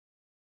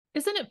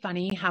Isn't it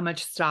funny how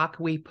much stock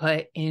we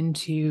put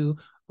into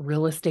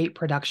real estate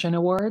production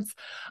awards?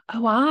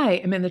 Oh, I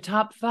am in the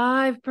top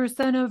 5%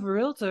 of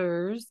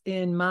realtors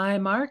in my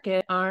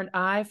market. Aren't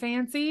I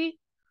fancy?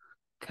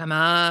 Come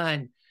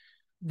on.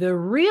 The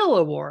real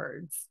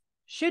awards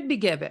should be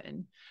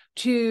given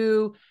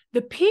to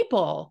the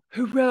people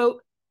who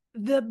wrote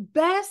the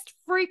best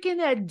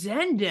freaking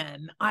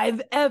addendum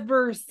I've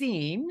ever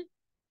seen.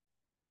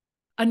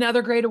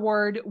 Another great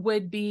award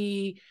would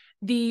be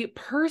the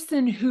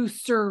person who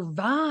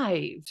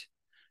survived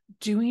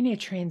doing a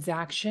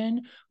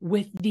transaction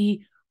with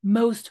the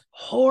most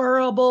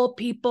horrible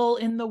people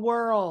in the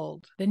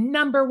world. The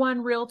number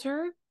one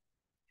realtor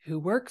who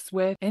works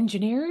with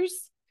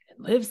engineers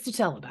and lives to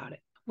tell about it.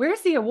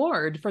 Where's the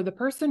award for the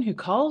person who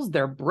calls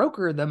their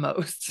broker the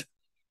most?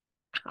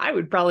 I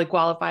would probably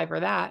qualify for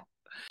that.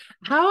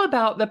 How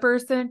about the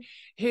person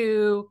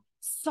who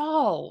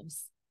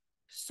solves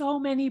so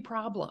many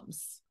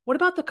problems? What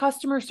about the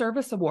customer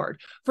service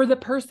award for the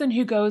person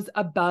who goes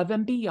above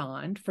and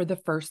beyond for the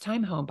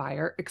first-time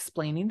homebuyer,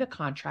 explaining the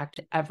contract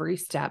every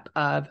step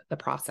of the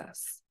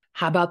process?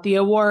 How about the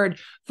award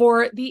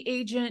for the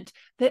agent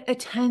that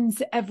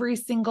attends every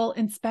single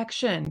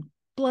inspection?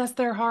 Bless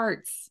their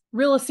hearts.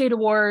 Real estate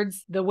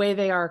awards, the way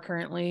they are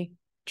currently,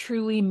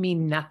 truly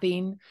mean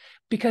nothing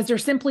because they're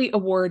simply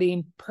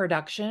awarding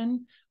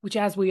production, which,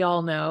 as we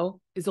all know,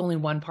 is only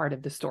one part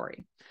of the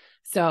story.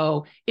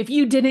 So if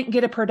you didn't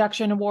get a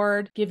production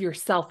award, give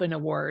yourself an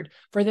award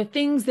for the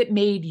things that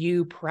made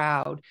you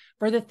proud,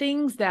 for the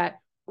things that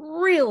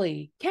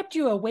really kept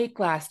you awake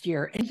last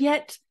year, and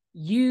yet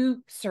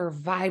you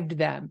survived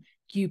them.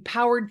 You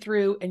powered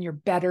through and you're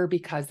better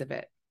because of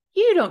it.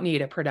 You don't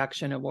need a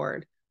production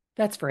award.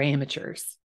 That's for amateurs.